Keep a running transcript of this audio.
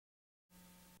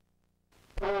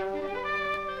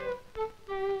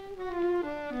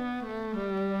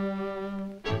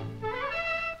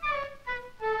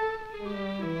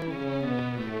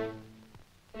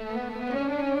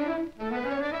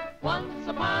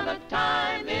upon a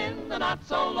time in the not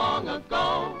so long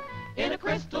ago, in a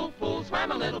crystal pool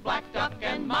swam a little black duck,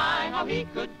 and my, how he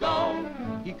could go.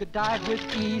 He could dive with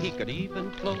ease, he could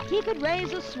even float. He could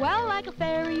raise a swell like a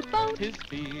ferry boat. His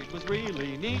speed was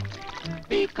really neat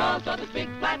because of his big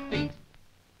flat feet.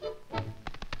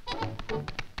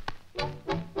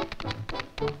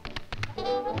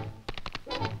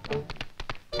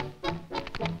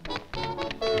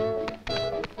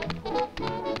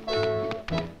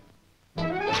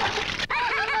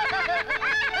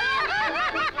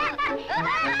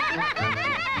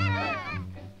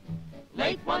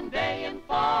 Late one day in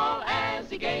fall, as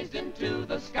he gazed into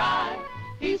the sky,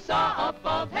 he saw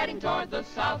above, heading toward the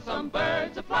south, some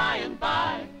birds a-flying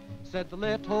by. Said the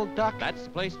little duck, that's the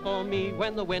place for me.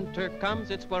 When the winter comes,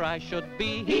 it's where I should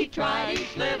be. He tried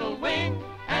each little wing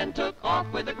and took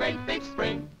off with a great big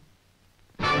spring.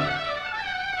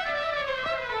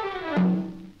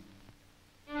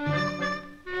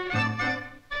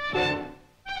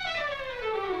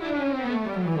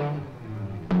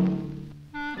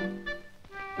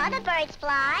 Other birds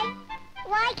fly.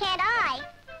 Why can't I?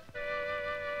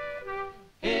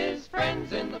 His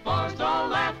friends in the forest all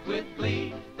laughed with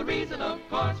glee. The reason, of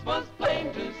course, was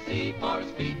plain to see, for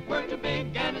his feet were too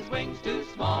big and his wings too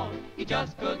small. He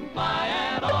just couldn't fly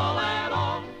at all, at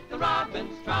all. The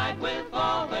robins tried with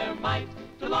all their might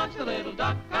to launch the little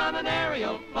duck on an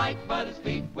aerial flight, but his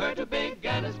feet were too big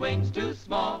and his wings too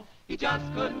small. He just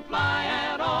couldn't fly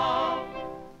at all.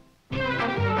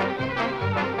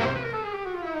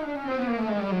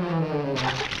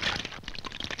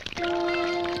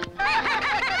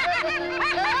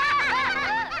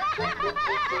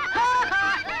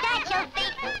 That's your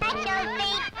feet, that's your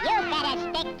feet. You better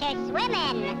stick to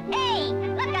swimming. Hey,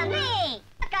 look at me,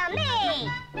 look at me.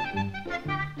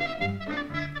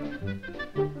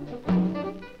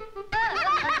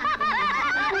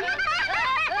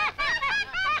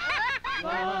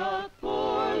 The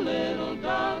poor little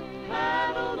duck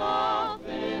paddled off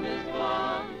in his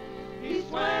fun. He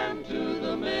swam to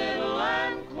the middle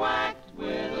and quacked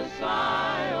with a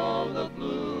sigh. Oh, the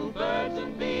bluebirds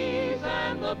and bees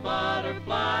and the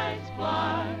butterflies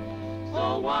fly.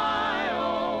 So why,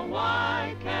 oh,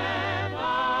 why can't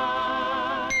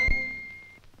I?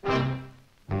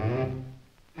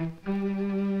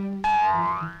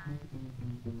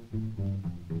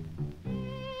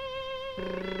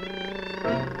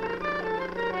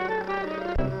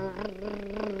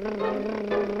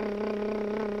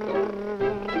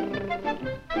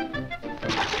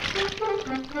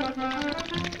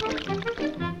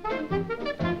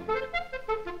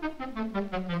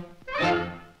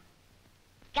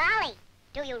 Golly,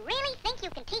 do you really think you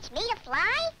can teach me to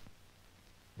fly?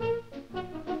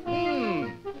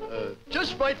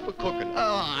 Just right for cooking.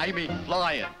 I mean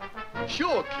flying.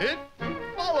 Sure, kid.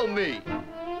 Follow me.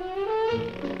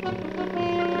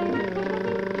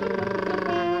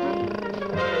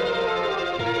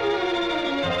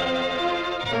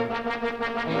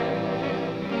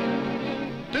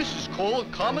 This is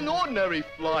called common ordinary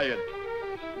flying.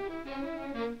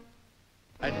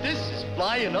 And this is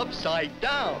flying upside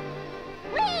down.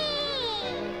 Whee!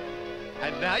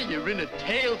 And now you're in a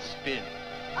tailspin.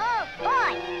 Oh,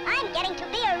 boy, I'm getting to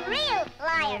be a real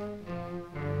flyer.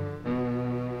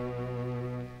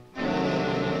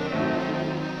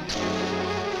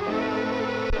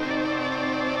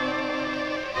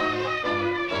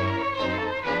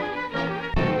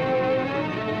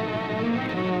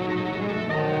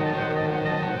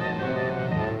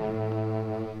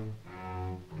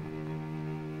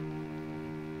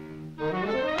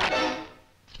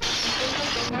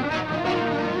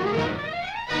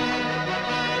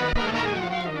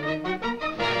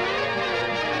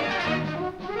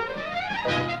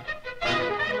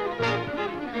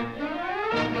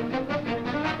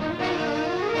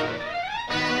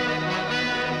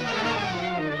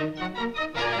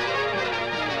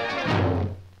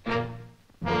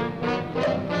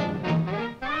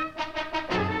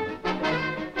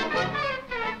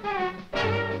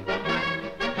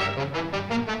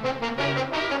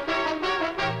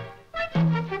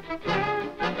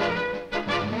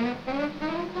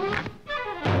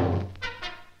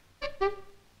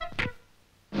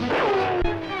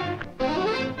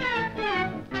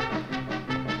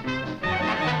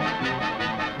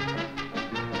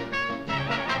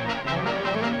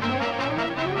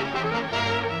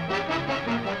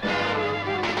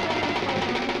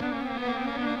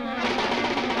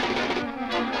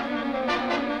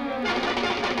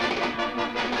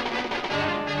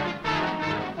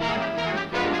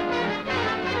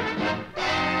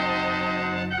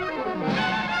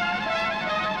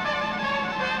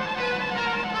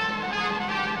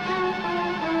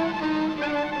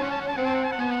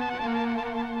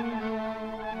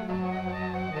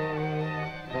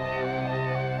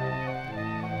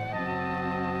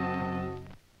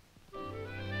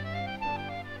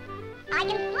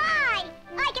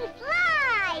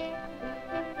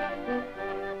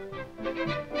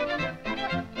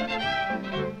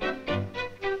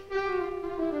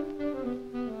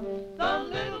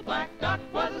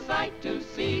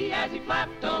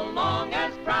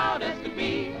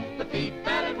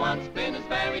 once been his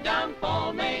very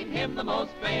downfall made him the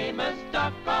most famous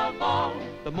duck of all.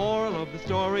 The moral of the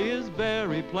story is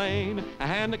very plain. A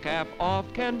handicap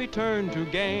oft can be turned to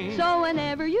gain. So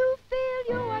whenever you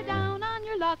feel you are down on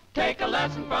your luck, Take a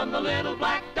lesson from the little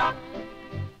black duck.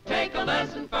 Take a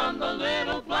lesson from the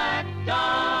little black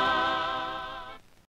duck.